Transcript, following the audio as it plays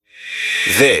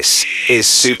This is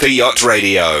Super Yacht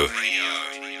Radio.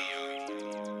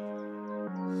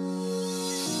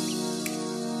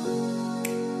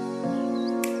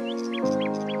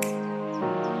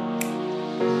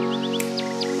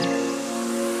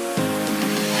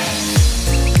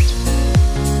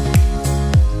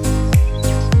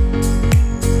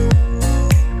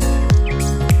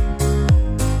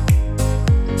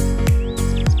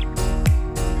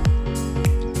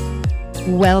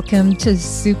 Welcome to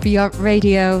Super Yacht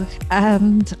Radio,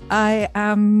 and I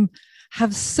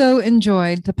have so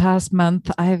enjoyed the past month.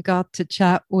 I have got to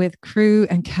chat with crew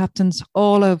and captains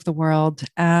all over the world,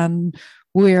 and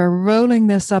we're rolling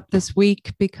this up this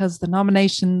week because the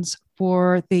nominations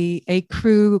for the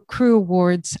crew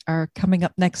awards are coming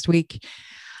up next week.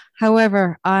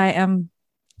 However, I am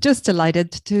just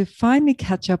delighted to finally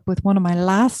catch up with one of my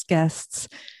last guests,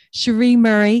 Cherie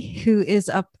Murray, who is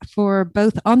up for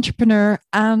both entrepreneur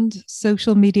and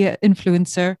social media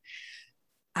influencer.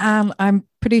 And I'm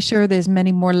pretty sure there's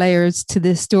many more layers to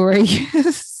this story.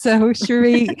 So,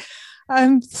 Cherie,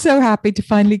 I'm so happy to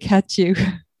finally catch you.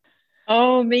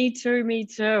 Oh, me too.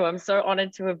 I'm so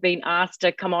honored to have been asked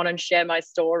to come on and share my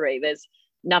story. There's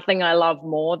nothing I love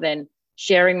more than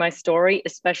sharing my story,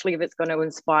 especially if it's going to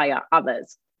inspire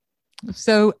others.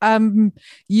 So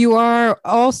you are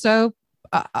also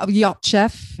a yacht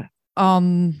chef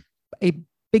on a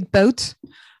big boat.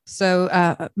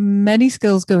 So many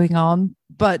skills going on.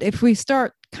 But if we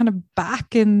start kind of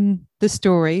back in the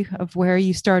story of where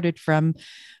you started from,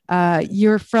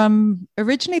 you're from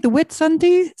originally the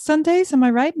Whitsundays, am I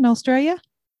right, in Australia?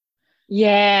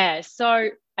 Yeah,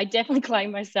 so I definitely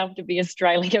claim myself to be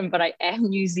Australian, but I am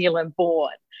New Zealand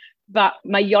born. But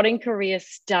my yachting career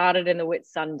started in the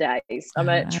Whitsundays. I'm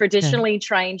a traditionally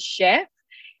trained chef.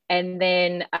 And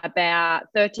then about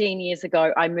 13 years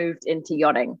ago, I moved into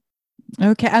yachting.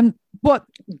 Okay. And what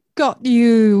got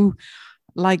you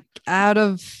like out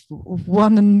of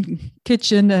one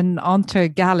kitchen and onto a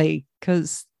galley?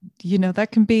 Because, you know,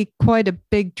 that can be quite a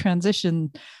big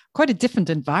transition, quite a different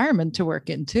environment to work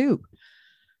in too.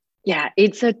 Yeah,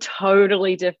 it's a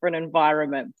totally different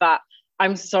environment, but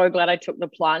I'm so glad I took the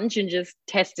plunge and just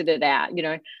tested it out. You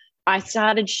know, I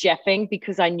started chefing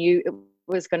because I knew it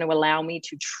was going to allow me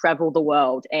to travel the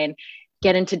world and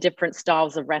get into different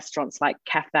styles of restaurants like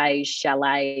cafes,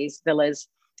 chalets, villas,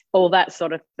 all that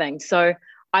sort of thing. So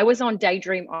I was on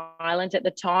Daydream Island at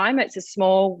the time. It's a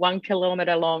small 1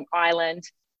 kilometer long island.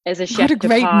 As a chef, what a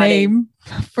great name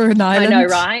for an island. I know,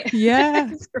 right? Yeah.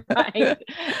 That's right.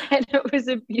 And it was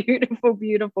a beautiful,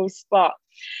 beautiful spot.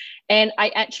 And I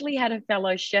actually had a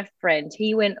fellow chef friend.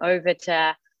 He went over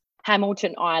to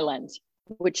Hamilton Island,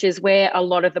 which is where a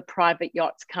lot of the private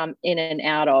yachts come in and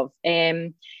out of.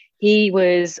 And he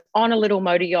was on a little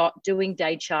motor yacht doing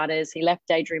day charters. He left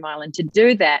Daydream Island to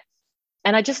do that.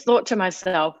 And I just thought to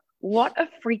myself, what a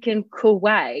freaking cool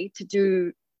way to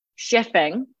do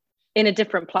chefing in a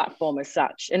different platform as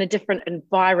such, in a different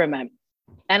environment.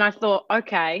 And I thought,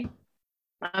 okay,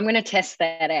 I'm going to test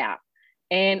that out.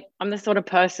 And I'm the sort of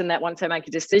person that once I make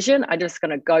a decision, I'm just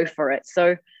going to go for it.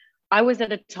 So I was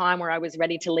at a time where I was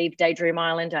ready to leave Daydream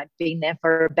Island. I'd been there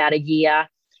for about a year.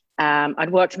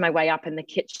 I'd worked my way up in the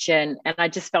kitchen and I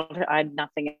just felt I had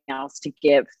nothing else to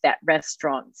give that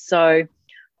restaurant. So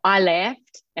I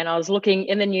left and I was looking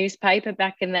in the newspaper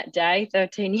back in that day,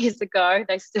 13 years ago.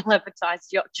 They still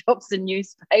advertised yacht jobs in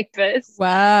newspapers.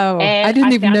 Wow. And I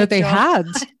didn't even know they had.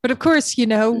 But of course, you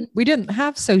know, we didn't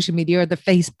have social media or the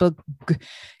Facebook,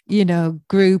 you know,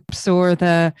 groups or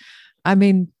there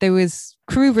was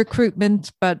crew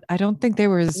recruitment, but I don't think they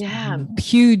were as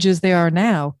huge as they are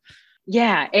now.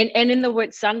 Yeah. And in the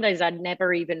Whitsundays, I'd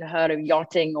never even heard of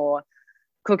yachting or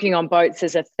cooking on boats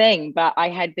as a thing, but I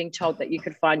had been told that you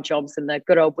could find jobs in the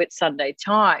good old Whitsunday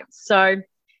times. So,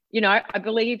 you know, I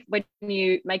believe when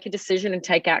you make a decision and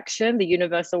take action, the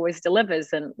universe always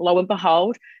delivers. And lo and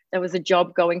behold, there was a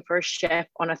job going for a chef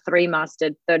on a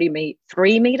 3-masted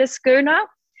 3-meter schooner.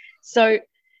 So,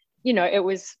 you know, it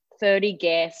was 30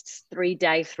 guests,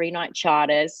 3-day, 3-night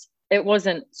charters. It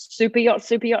wasn't super yacht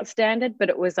standard, but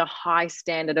it was a high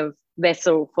standard of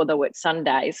vessel for the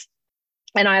Whitsundays.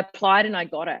 And I applied and I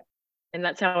got it. And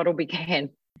that's how it all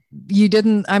began. You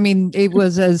didn't, it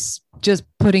was as just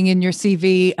putting in your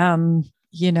CV,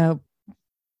 you know,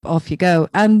 off you go.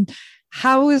 And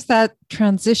how is that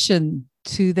transition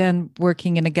to then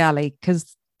working in a galley?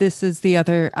 Because this is the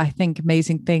other, I think,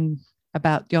 amazing thing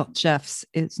about yacht chefs.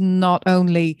 It's not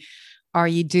only are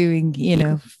you doing, you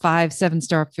know,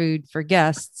 5-7-star food for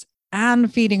guests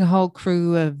and feeding a whole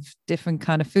crew of different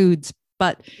kind of foods,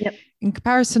 but in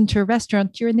comparison to a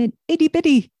restaurant, you're in an itty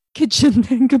bitty kitchen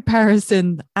in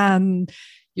comparison. And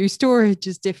your storage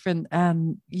is different.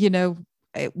 And,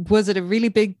 was it a really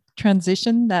big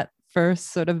transition, that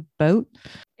first sort of boat?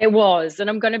 It was. And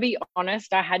I'm going to be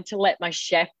honest, I had to let my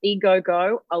chef ego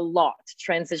go a lot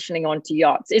transitioning onto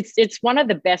yachts. It's one of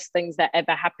the best things that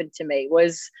ever happened to me,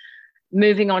 was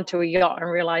moving onto a yacht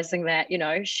and realizing that,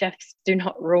 chefs do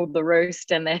not rule the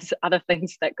roost and there's other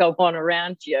things that go on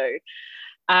around you.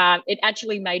 It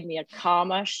actually made me a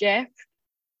calmer chef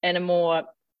and a more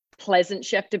pleasant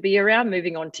chef to be around,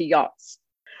 moving on to yachts.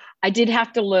 I did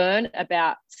have to learn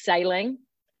about sailing.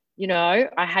 I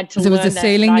had to learn it was a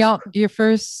sailing yacht, your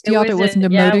first yacht? It wasn't a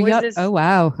motor yacht? Oh,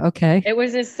 wow. Okay. It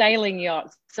was a sailing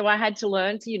yacht. So I had to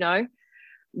learn to,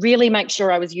 really make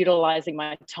sure I was utilizing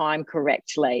my time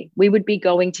correctly. We would be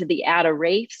going to the outer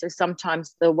reef. So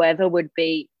sometimes the weather would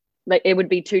be, it would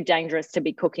be too dangerous to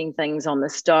be cooking things on the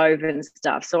stove and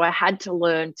stuff. So I had to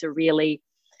learn to really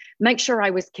make sure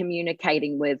I was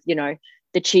communicating with,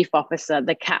 the chief officer,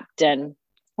 the captain,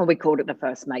 or we called it the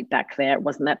first mate back there. It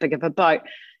wasn't that big of a boat.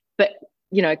 But,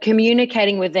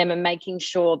 communicating with them and making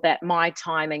sure that my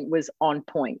timing was on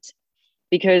point,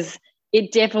 because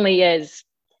it definitely is.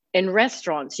 In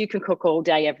restaurants, you can cook all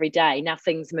day, every day,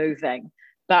 nothing's moving.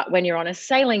 But when you're on a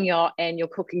sailing yacht and you're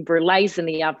cooking brulees in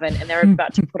the oven and they're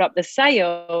about to put up the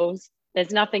sails,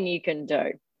 there's nothing you can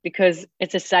do, because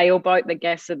it's a sailboat. The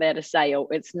guests are there to sail.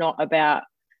 It's not about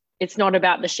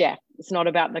the chef. It's not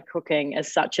about the cooking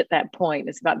as such at that point.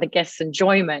 It's about the guests'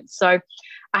 enjoyment. So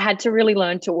I had to really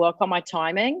learn to work on my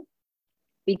timing,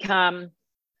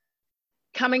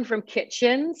 coming from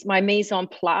kitchens, my mise en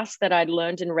place that I'd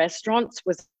learned in restaurants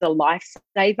was the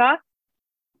lifesaver.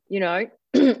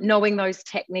 Knowing those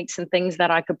techniques and things that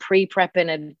I could pre-prep in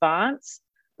advance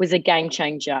was a game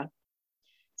changer.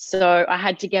 So I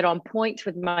had to get on point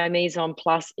with my mise en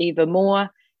place even more,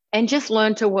 and just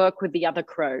learn to work with the other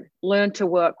crew, learn to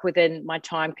work within my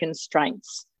time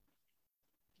constraints.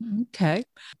 Okay.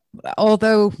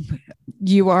 Although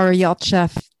you are a yacht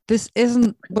chef, this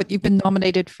isn't what you've been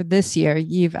nominated for this year.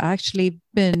 You've actually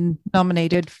been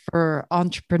nominated for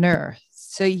entrepreneur.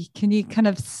 So can you kind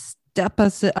of step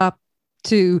us up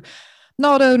to,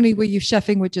 not only were you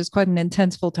chefing, which is quite an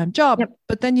intense full-time job, yep,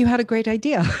 but then you had a great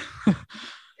idea.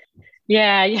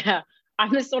 Yeah.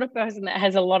 I'm the sort of person that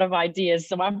has a lot of ideas.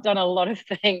 So I've done a lot of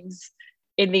things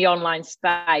in the online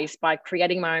space by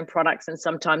creating my own products and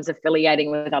sometimes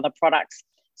affiliating with other products.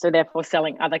 So therefore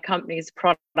selling other companies'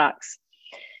 products.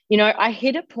 I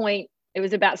hit a point, it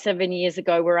was about 7 years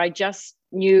ago, where I just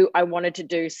knew I wanted to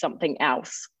do something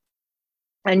else.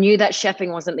 I knew that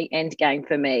chefing wasn't the end game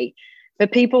for me. For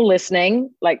people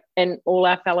listening, and all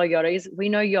our fellow yachties, we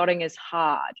know yachting is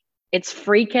hard. It's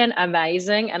freaking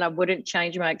amazing, and I wouldn't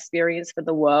change my experience for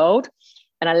the world.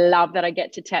 And I love that I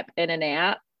get to tap in and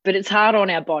out, but it's hard on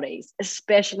our bodies,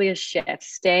 especially as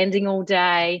chefs, standing all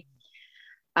day.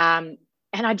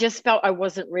 And I just felt I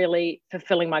wasn't really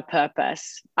fulfilling my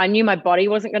purpose. I knew my body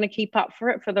wasn't going to keep up for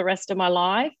it for the rest of my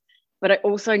life, but I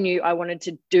also knew I wanted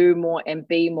to do more and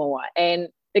be more. And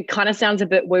it kind of sounds a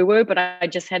bit woo-woo, but I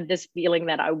just had this feeling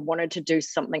that I wanted to do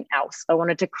something else. I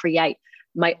wanted to create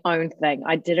my own thing.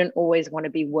 I didn't always want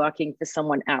to be working for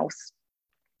someone else.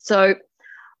 So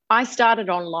I started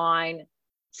online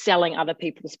selling other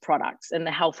people's products in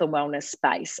the health and wellness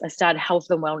space. I started health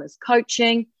and wellness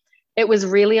coaching. It was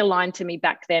really aligned to me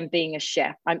back then, being a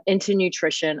chef. I'm into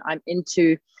nutrition. I'm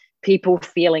into people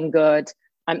feeling good.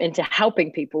 I'm into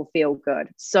helping people feel good.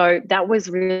 So that was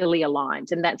really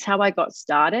aligned. And that's how I got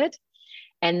started.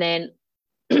 And then,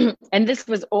 and this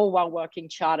was all while working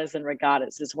charters and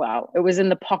regattas as well. It was in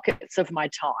the pockets of my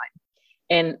time.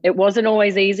 And it wasn't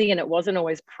always easy and it wasn't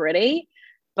always pretty,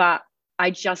 but I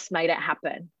just made it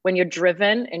happen. When you're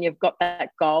driven and you've got that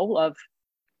goal of,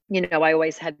 I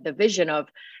always had the vision of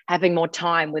having more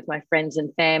time with my friends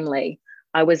and family.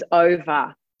 I was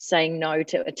over saying no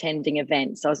to attending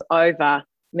events. I was over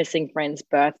missing friends'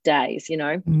 birthdays.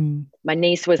 My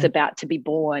niece was about to be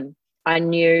born. I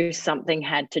knew something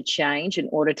had to change in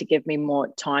order to give me more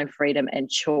time, freedom, and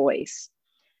choice.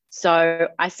 So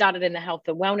I started in the health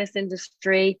and wellness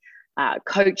industry,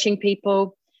 coaching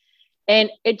people, and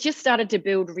it just started to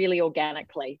build really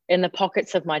organically in the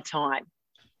pockets of my time.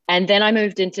 And then I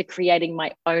moved into creating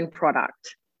my own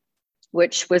product,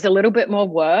 which was a little bit more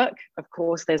work. Of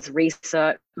course, there's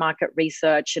research, market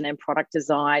research, and then product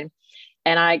design.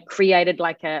 And I created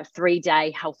like a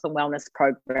 3-day health and wellness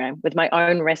program with my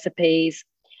own recipes.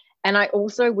 And I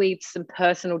also weaved some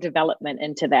personal development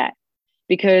into that,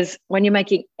 because when you're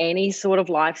making any sort of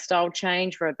lifestyle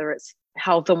change, whether it's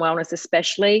health and wellness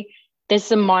especially, there's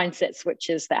some mindset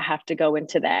switches that have to go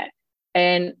into that.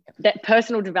 And that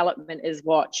personal development is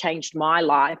what changed my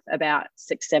life about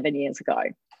 6-7 years ago.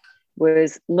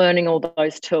 was learning all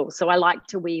those tools. So I like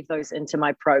to weave those into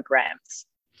my programs.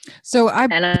 So I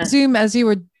presume as you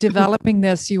were developing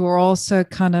this, you were also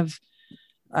kind of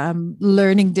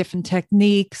learning different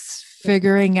techniques,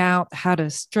 figuring out how to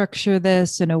structure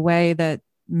this in a way that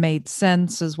made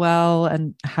sense as well,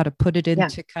 and how to put it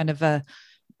into kind of a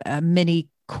mini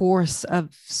course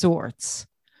of sorts.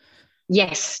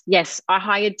 Yes. I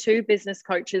hired 2 business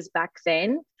coaches back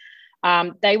then.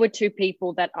 They were 2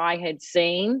 people that I had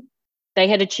seen. They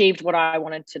had achieved what I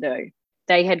wanted to do.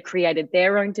 They had created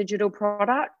their own digital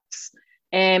products.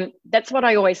 And that's what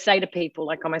I always say to people,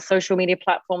 like on my social media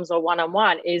platforms or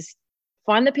one-on-one, is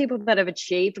find the people that have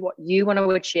achieved what you want to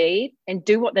achieve and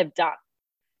do what they've done.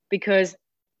 Because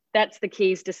that's the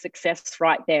keys to success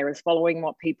right there, is following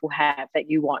what people have that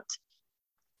you want.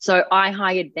 So I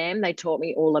hired them. They taught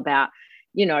me all about,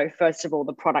 first of all,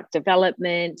 the product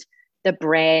development, the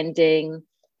branding.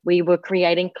 We were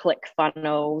creating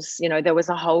ClickFunnels. There was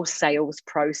a whole sales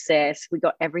process. We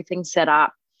got everything set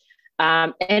up.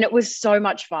 And it was so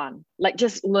much fun, like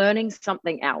just learning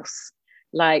something else,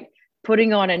 like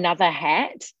putting on another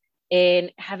hat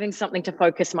and having something to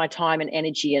focus my time and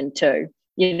energy into,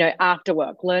 after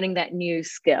work, learning that new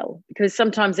skill, because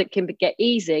sometimes it can get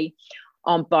easy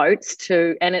on boats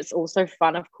too. And it's also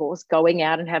fun, of course, going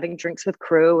out and having drinks with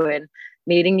crew and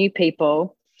meeting new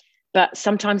people. But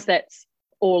sometimes that's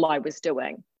all I was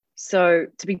doing. So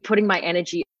to be putting my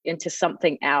energy into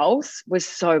something else was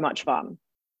so much fun.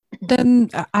 Then,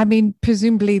 I mean,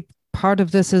 presumably part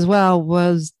of this as well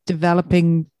was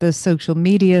developing the social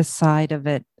media side of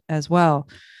it as well.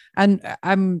 And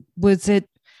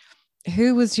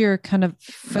who was your kind of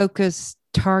focus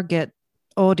target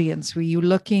audience? Were you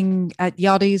looking at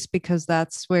yachties because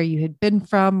that's where you had been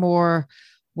from, or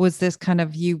was this kind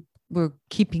of, you were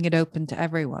keeping it open to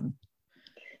everyone?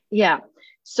 Yeah.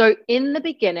 So in the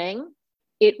beginning,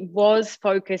 it was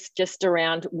focused just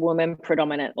around women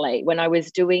predominantly. When I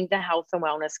was doing the health and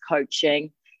wellness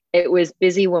coaching, it was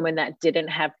busy women that didn't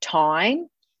have time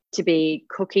to be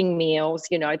cooking meals.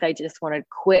 They just wanted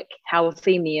quick,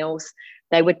 healthy meals.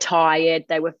 They were tired.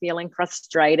 They were feeling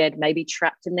frustrated, maybe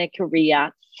trapped in their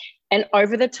career. And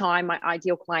over the time, my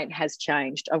ideal client has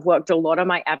changed. I've worked a lot on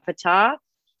my avatar.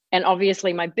 And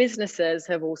obviously, my businesses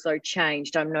have also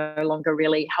changed. I'm no longer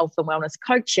really health and wellness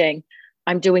coaching.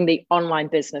 I'm doing the online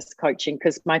business coaching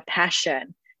because my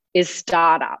passion is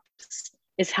startups,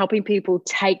 is helping people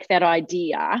take that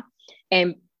idea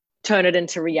and turn it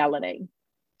into reality.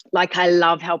 Like I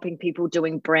love helping people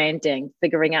doing branding,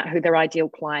 figuring out who their ideal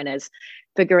client is,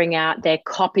 figuring out their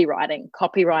copywriting.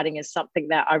 Copywriting is something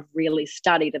that I've really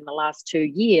studied in the last 2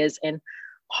 years and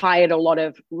hired a lot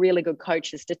of really good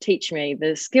coaches to teach me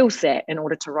the skill set in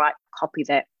order to write copy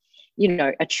that,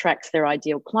 attracts their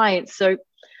ideal clients. So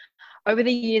over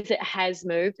the years, it has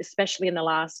moved, especially in the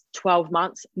last 12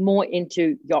 months, more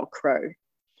into yacht crew,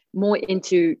 more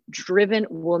into driven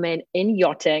women in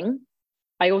yachting.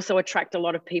 I also attract a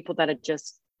lot of people that are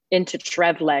just into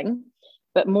traveling,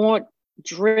 but more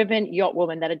driven yacht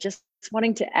women that are just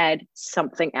wanting to add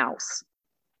something else.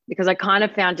 Because I kind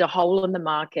of found a hole in the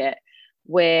market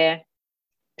where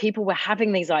people were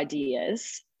having these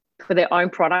ideas for their own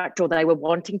product, or they were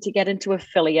wanting to get into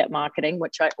affiliate marketing,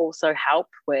 which I also help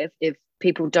with if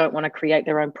people don't want to create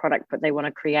their own product, but they want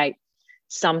to create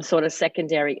some sort of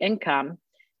secondary income.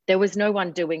 There was no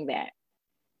one doing that.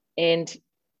 And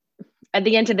at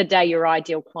the end of the day, your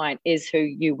ideal client is who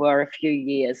you were a few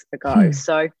years ago.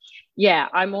 So yeah,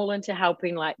 I'm all into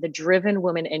helping like the driven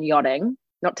women in yachting,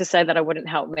 not to say that I wouldn't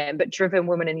help men, but driven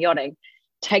women in yachting,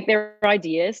 take their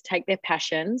ideas, take their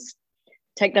passions,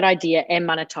 take that idea and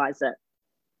monetize it,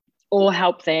 or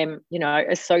help them,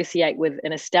 associate with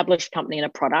an established company and a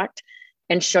product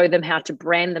and show them how to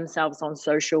brand themselves on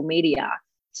social media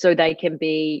so they can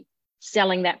be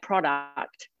selling that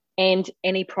product and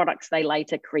any products they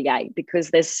later create. Because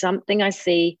there's something I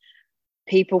see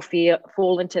people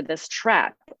fall into this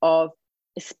trap of,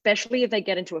 especially if they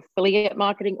get into affiliate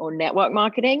marketing or network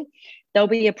marketing, they'll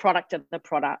be a product of the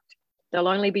product. They'll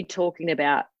only be talking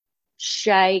about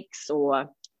shakes or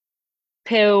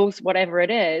pills, whatever it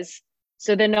is.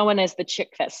 So they're known as the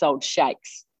chick that sold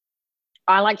shakes.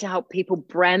 I like to help people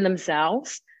brand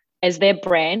themselves as their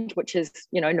brand, which is,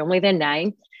 normally their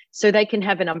name, so they can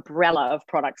have an umbrella of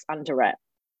products under it.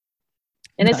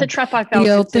 And it's a trap I felt.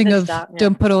 The old thing of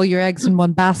don't put all your eggs in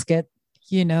one basket,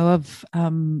 of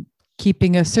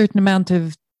keeping a certain amount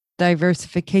of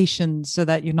diversification so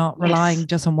that you're not relying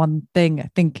just on one thing. I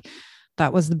think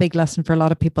that was the big lesson for a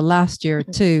lot of people last year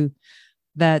too,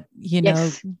 that,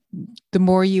 the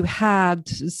more you had,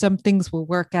 some things will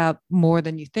work out more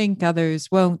than you think, others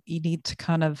won't. You need to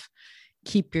kind of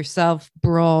keep yourself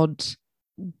broad,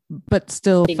 but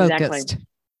still focused.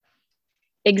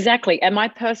 Exactly. And my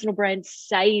personal brand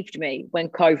saved me when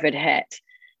COVID hit.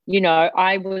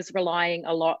 I was relying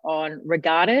a lot on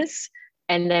Regattas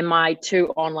and then my 2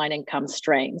 online income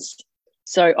streams.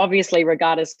 So obviously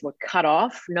Regattas were cut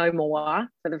off, no more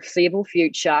for the foreseeable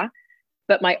future,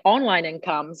 but my online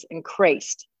incomes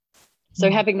increased. So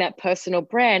having that personal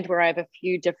brand where I have a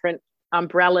few different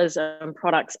umbrellas and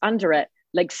products under it,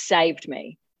 like, saved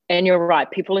me. And you're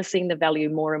right, people are seeing the value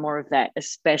more and more of that,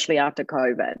 especially after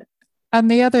COVID.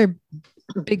 And the other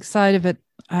big side of it,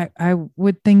 I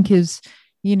would think is,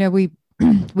 we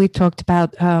talked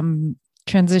about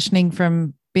transitioning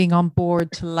from being on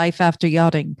board to life after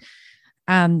yachting.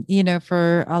 And,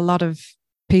 for a lot of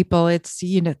people, it's,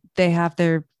 they have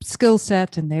their skill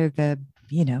set and they're the,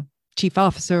 chief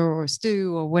officer or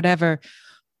stew or whatever.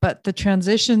 But the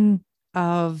transition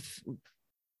of,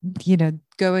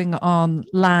 going on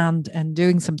land and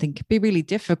doing something can be really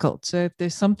difficult. So if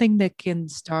there's something that can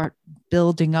start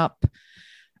building up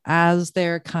as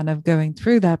they're kind of going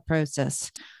through that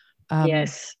process,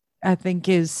 yes, I think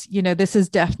this has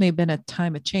definitely been a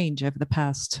time of change over the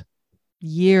past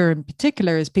year in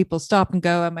particular, as people stop and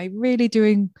go, am I really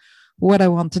doing what I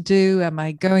want to do? Am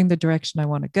I going the direction I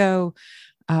want to go?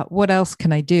 What else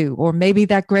can I do? Or maybe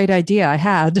that great idea I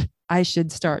had, I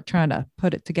should start trying to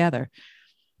put it together.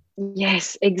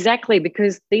 Yes, exactly.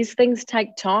 Because these things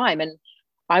take time. And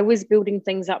I was building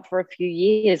things up for a few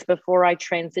years before I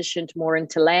transitioned more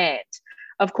into land.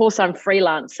 Of course, I'm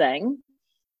freelancing,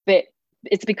 but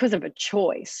it's because of a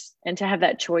choice. And to have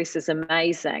that choice is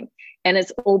amazing. And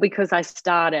it's all because I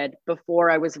started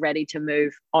before I was ready to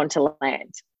move onto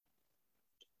land.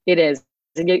 It is.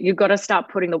 You've got to start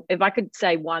if I could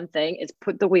say one thing, it's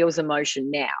put the wheels in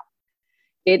motion now.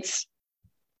 It's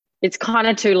kind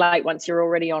of too late once you're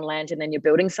already on land and then you're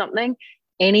building something.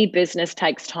 Any business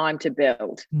takes time to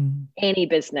build. Any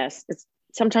business.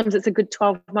 Sometimes it's a good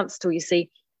 12 months till you see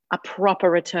a proper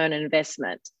return on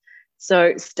investment.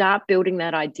 So start building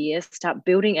that idea, start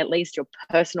building at least your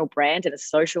personal brand and a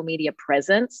social media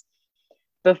presence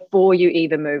before you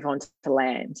even move on to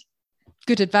land.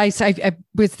 Good advice. I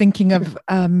was thinking of,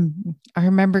 I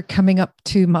remember coming up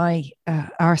to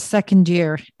our second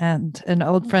year, and an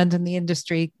old friend in the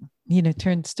industry,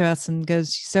 turns to us and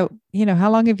goes, so,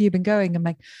 how long have you been going? I'm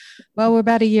like, well, we're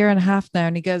about 1.5 years now.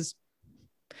 And he goes,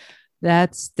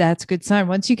 that's a good sign.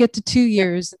 Once you get to 2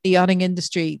 years, the yachting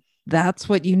industry, that's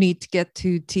what you need to get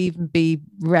to even be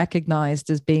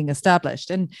recognized as being established.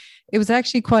 And it was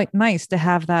actually quite nice to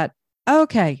have that.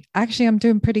 Okay, actually, I'm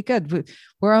doing pretty good.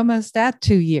 We're almost at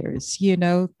 2 years,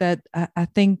 that I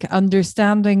think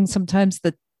understanding sometimes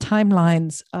the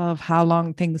timelines of how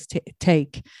long things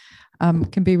take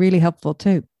can be really helpful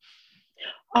too.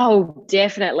 Oh,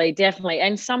 definitely.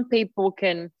 And some people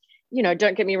can,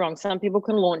 don't get me wrong, some people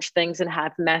can launch things and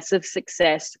have massive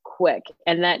success quick,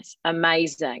 and that's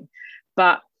amazing.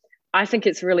 But I think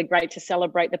it's really great to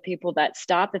celebrate the people that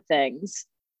start the things,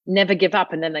 never give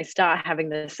up, and then they start having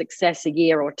the success 1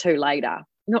 year or 2 later.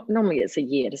 Normally it's 1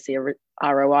 year to see a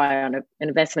ROI on an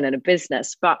investment in a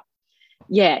business. But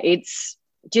yeah, it's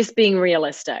just being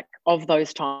realistic of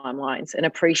those timelines and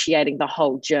appreciating the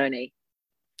whole journey.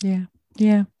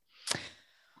 Yeah.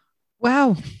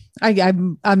 Wow.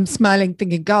 I'm smiling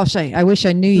thinking, gosh, I wish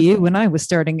I knew you when I was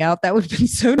starting out. That would have been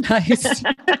so nice.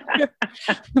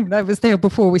 I was there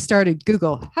before we started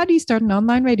Google. How do you start an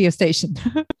online radio station?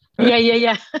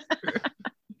 Yeah.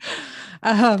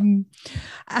 And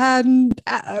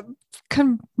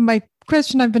kind of my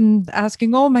question I've been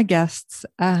asking all my guests,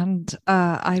 and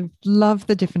I love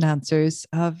the different answers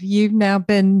of, you've now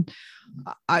been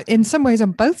in some ways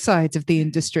on both sides of the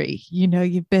industry.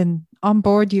 You've been on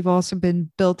board, you've also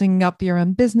been building up your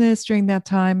own business during that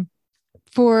time.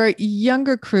 For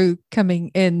younger crew coming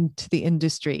into the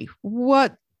industry,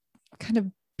 what kind of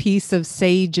piece of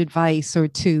sage advice or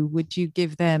two would you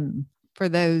give them for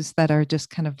those that are just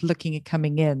kind of looking at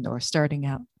coming in or starting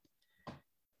out?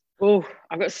 Oh,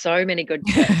 I've got so many good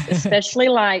tips, especially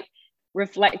like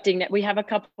reflecting that we have a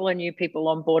couple of new people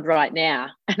on board right now.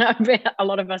 And I bet a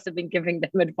lot of us have been giving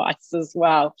them advice as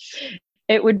well.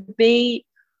 It would be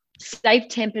save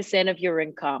 10% of your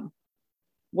income,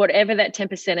 whatever that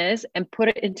 10% is, and put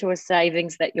it into a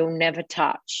savings that you'll never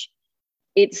touch.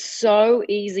 It's so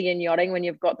easy in yachting when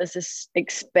you've got this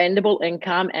expendable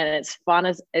income and it's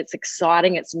fun, it's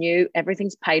exciting, it's new,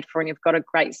 everything's paid for, and you've got a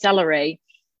great salary.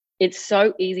 It's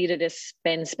so easy to just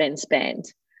spend.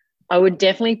 I would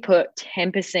definitely put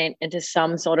 10% into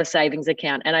some sort of savings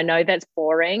account. And I know that's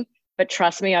boring, But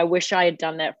trust me, I wish I had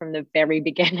done that from the very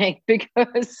beginning, because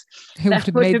It would that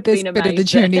have would made have this been bit of the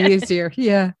amazing. journey easier.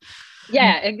 Yeah.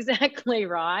 Yeah, exactly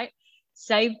right.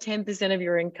 Save 10% of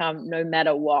your income no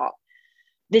matter what.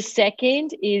 The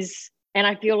second is, and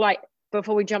I feel like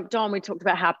before we jumped on, we talked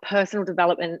about how personal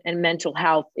development and mental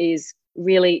health is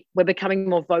really, we're becoming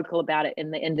more vocal about it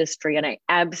in the industry. And I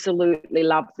absolutely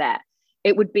love that.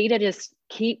 It would be to just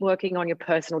keep working on your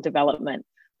personal development,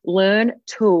 learn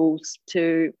tools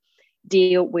to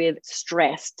deal with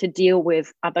stress, to deal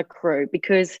with other crew,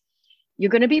 because you're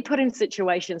going to be put in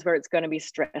situations where it's going to be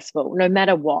stressful, no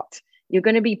matter what. You're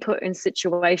going to be put in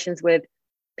situations with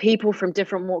people from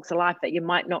different walks of life that you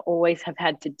might not always have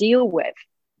had to deal with,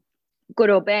 good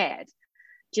or bad.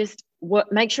 Just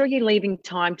make sure you're leaving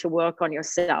time to work on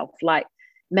yourself. Like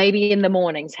maybe in the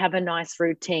mornings, have a nice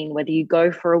routine, whether you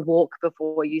go for a walk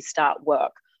before you start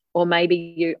work, or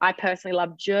maybe I personally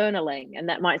love journaling, and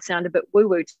that might sound a bit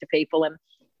woo-woo to people. And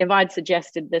if I'd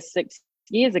suggested this 6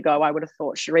 years ago, I would have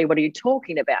thought, Cherie, what are you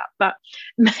talking about? But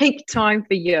make time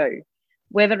for you,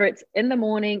 whether it's in the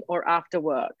morning or after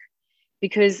work,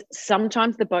 because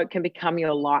sometimes the boat can become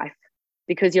your life,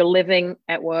 because you're living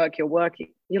at work,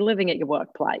 you're living at your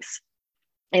workplace.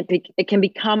 It can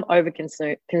become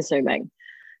over-consuming.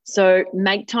 So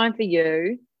make time for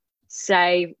you,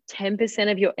 save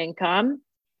 10% of your income,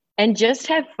 and just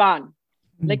have fun.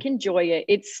 Like, enjoy it.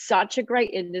 It's such a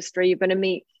great industry. You're going to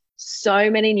meet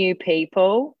so many new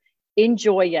people.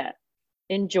 Enjoy it.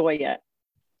 Enjoy it.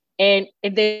 And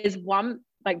if there's one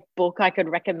book I could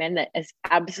recommend that has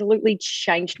absolutely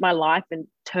changed my life and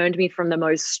turned me from the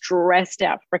most stressed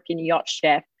out freaking yacht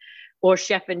chef or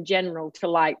chef in general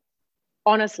to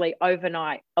honestly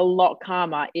overnight a lot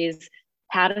calmer, is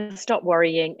How to Stop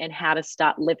Worrying and How to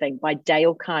Start Living by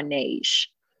Dale Carnegie.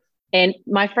 And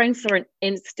my friends saw an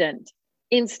instant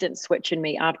switch in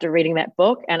me after reading that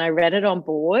book, and I read it on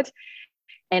board,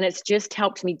 and it's just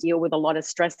helped me deal with a lot of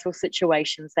stressful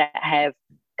situations that have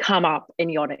come up in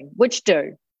yachting, which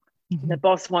do. Mm-hmm. The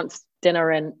boss wants dinner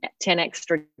and 10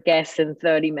 extra guests in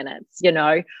 30 minutes,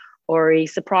 or he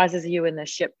surprises you in the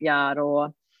shipyard,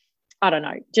 or I don't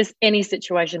know, just any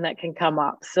situation that can come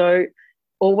up. So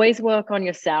always work on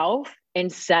yourself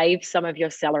and save some of your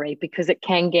salary, because it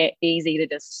can get easy to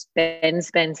just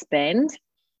spend.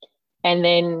 And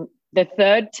then the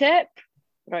third tip,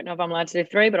 I don't know if I'm allowed to do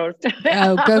three, but I'll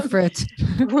just go for it.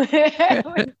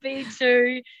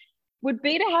 would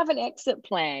be to have an exit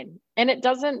plan. And it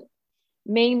doesn't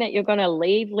mean that you're going to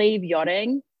leave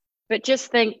yachting, but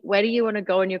just think, where do you want to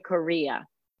go in your career?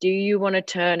 Do you want to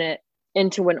turn it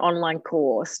into an online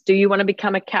course? Do you want to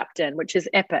become a captain, which is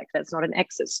epic? That's not an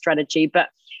exit strategy, but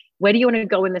where do you want to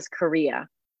go in this career?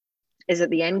 Is it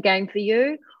the end game for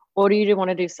you? Or do you want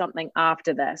to do something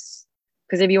after this?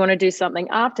 Because if you want to do something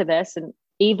after this, and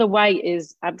either way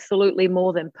is absolutely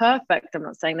more than perfect, I'm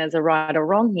not saying there's a right or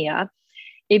wrong here.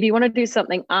 If you want to do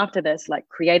something after this, like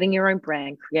creating your own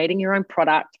brand, creating your own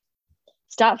product,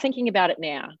 start thinking about it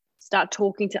now. Start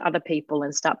talking to other people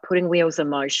and start putting wheels in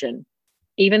motion.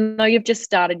 Even though you've just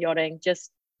started yachting,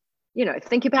 just,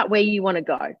 think about where you want to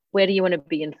go. Where do you want to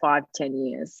be in 5-10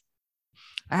 years?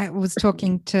 I was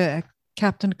talking to a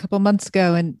captain a couple of months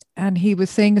ago, and he was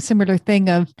saying a similar thing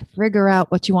of figure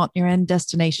out what you want your end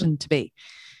destination to be.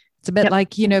 It's a bit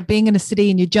like, being in a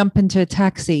city and you jump into a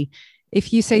taxi.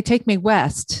 If you say, take me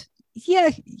west,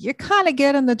 you kind of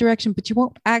get in the direction, but you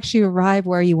won't actually arrive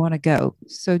where you want to go.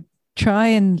 So try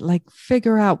and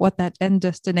figure out what that end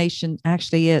destination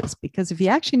actually is, because if you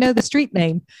actually know the street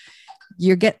name,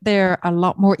 you get there a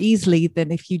lot more easily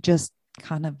than if you just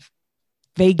kind of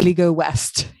vaguely go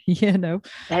west.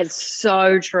 That's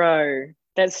so true.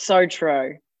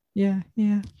 Yeah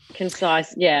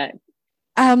Concise. Yeah.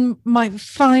 My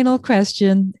final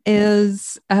question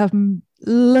is,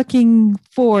 looking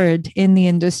forward in the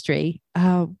industry,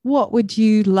 what would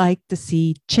you like to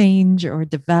see change or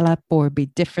develop or be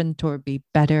different or be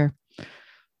better?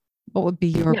 What would be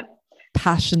your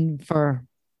passion for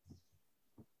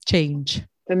change?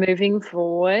 For moving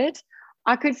forward,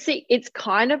 I could see it's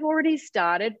kind of already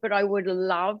started, but I would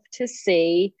love to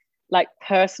see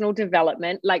personal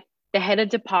development, the head of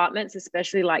departments,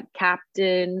 especially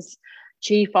captains,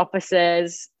 chief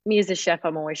officers. Me as a chef,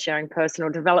 I'm always sharing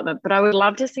personal development, but I would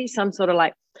love to see some sort of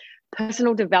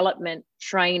personal development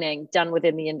training done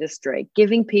within the industry,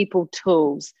 giving people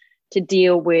tools to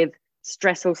deal with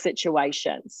stressful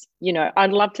situations.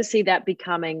 I'd love to see that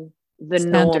becoming the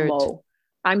standard. Normal.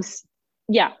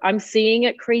 I'm seeing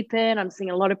it creep in. I'm seeing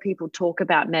a lot of people talk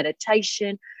about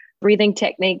meditation, breathing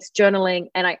techniques, journaling,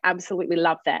 and I absolutely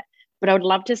love that. But I would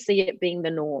love to see it being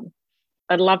the norm.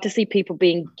 I'd love to see people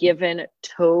being given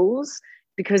tools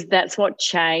because that's what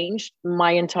changed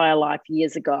my entire life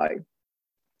years ago.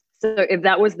 So if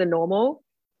that was the normal,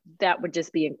 that would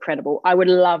just be incredible. I would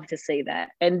love to see that.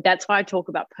 And that's why I talk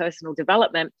about personal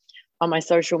development on my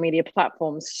social media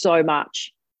platforms so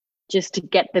much, just to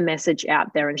get the message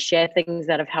out there and share things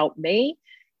that have helped me,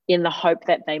 in the hope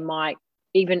that they might,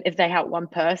 even if they help one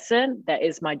person, that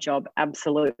is my job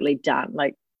absolutely done,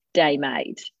 like day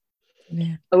made.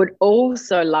 Yeah. I would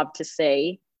also love to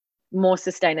see more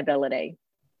sustainability.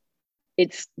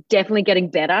 It's definitely getting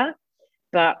better,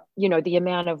 but the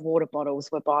amount of water bottles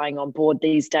we're buying on board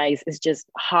these days is just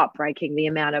heartbreaking. The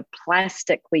amount of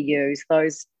plastic we use,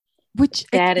 there's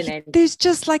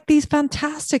just like these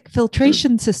fantastic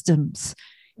filtration systems.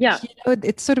 Yeah.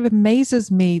 It sort of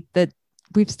amazes me that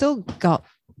we've still got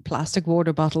plastic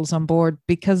water bottles on board,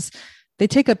 because they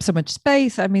take up so much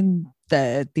space. I mean,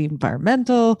 the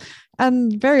environmental,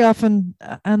 and very often,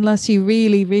 unless you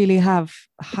really, really have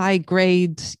high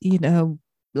grade,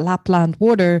 Lapland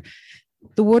water,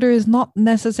 the water is not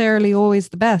necessarily always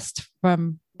the best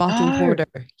from bottled water.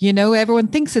 Everyone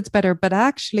thinks it's better, but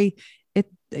actually it,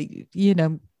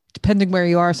 depending where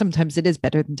you are, sometimes it is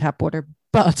better than tap water.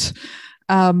 But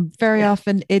very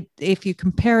often if you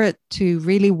compare it to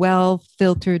really well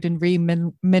filtered and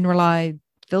mineralized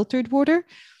filtered water,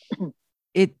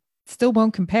 it still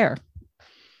won't compare.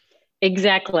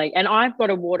 Exactly. And I've got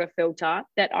a water filter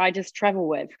that I just travel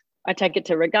with. I take it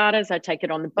to regattas, I take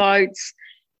it on the boats,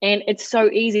 and it's so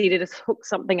easy to just hook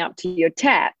something up to your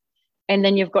tap, and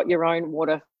then you've got your own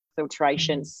water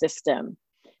filtration system.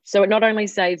 So it not only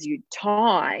saves you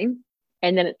time,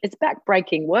 and then it's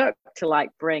back-breaking work to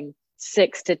bring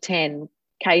 6 to 10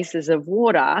 cases of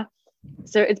water.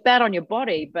 So it's bad on your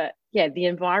body, but yeah, the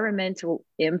environmental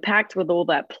impact with all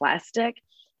that plastic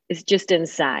is just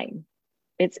insane.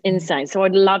 It's insane. So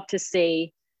I'd love to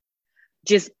see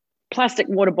just plastic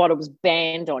water bottles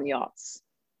banned on yachts.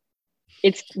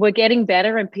 We're getting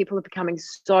better, and people are becoming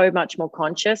so much more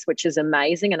conscious, which is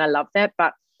amazing, and I love that.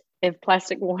 But if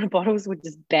plastic water bottles were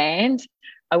just banned,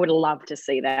 I would love to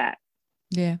see that.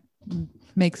 Yeah,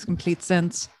 makes complete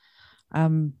sense.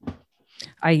 I'm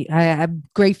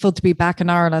grateful to be back in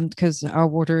Ireland, because our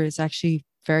water is actually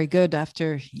very good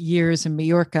after years in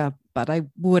Mallorca. But I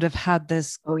would have had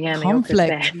this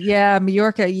conflict. Yeah,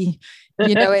 Mallorca, it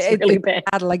really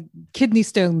had like kidney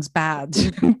stones bad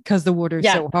because the water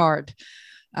is so hard.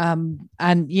 And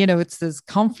it's this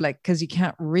conflict, because you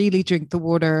can't really drink the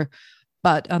water,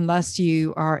 but unless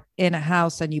you are in a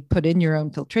house and you put in your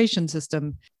own filtration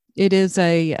system, it is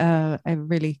a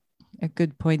really a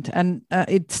good point. And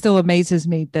it still amazes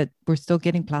me that we're still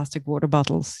getting plastic water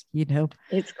bottles.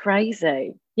 It's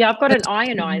crazy. Yeah, I've got an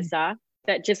ionizer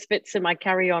that just fits in my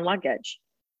carry-on luggage.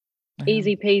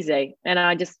 Easy peasy.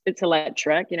 And it's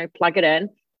electric, plug it in,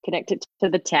 connect it to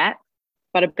the tap,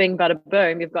 bada bing, bada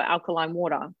boom, you've got alkaline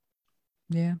water.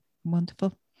 Yeah,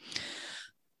 wonderful.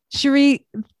 Cherie,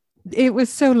 it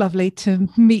was so lovely to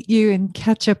meet you and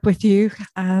catch up with you.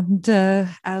 And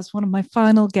as one of my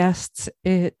final guests,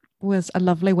 it was a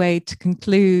lovely way to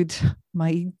conclude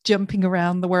my jumping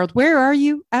around the world. Where are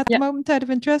you at the moment, out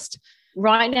of interest?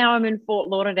 Right now I'm in Fort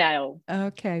Lauderdale.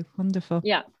 Okay, wonderful.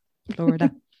 Yeah. Florida.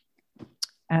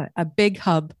 A big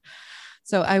hub.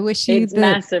 So I wish you it's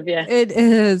massive, yeah. It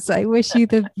is. I wish you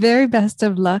the very best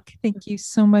of luck. Thank you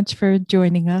so much for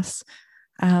joining us.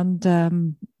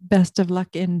 And best of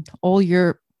luck in all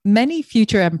your many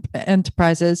future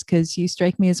enterprises, because you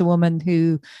strike me as a woman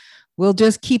who will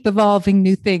just keep evolving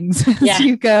new things as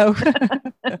you go.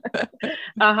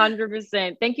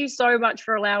 100%. Thank you so much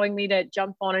for allowing me to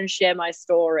jump on and share my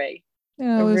story.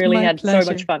 I really had so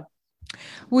much fun.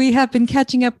 We have been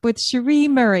catching up with Cherie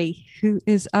Murray, who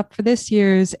is up for this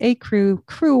year's Crew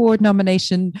Award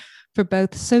nomination for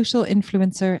both Social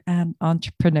Influencer and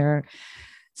Entrepreneur.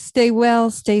 Stay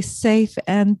well, stay safe,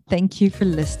 and thank you for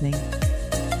listening.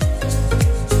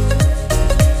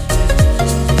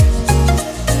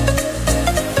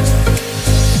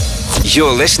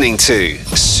 You're listening to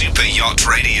Super Yacht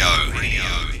Radio.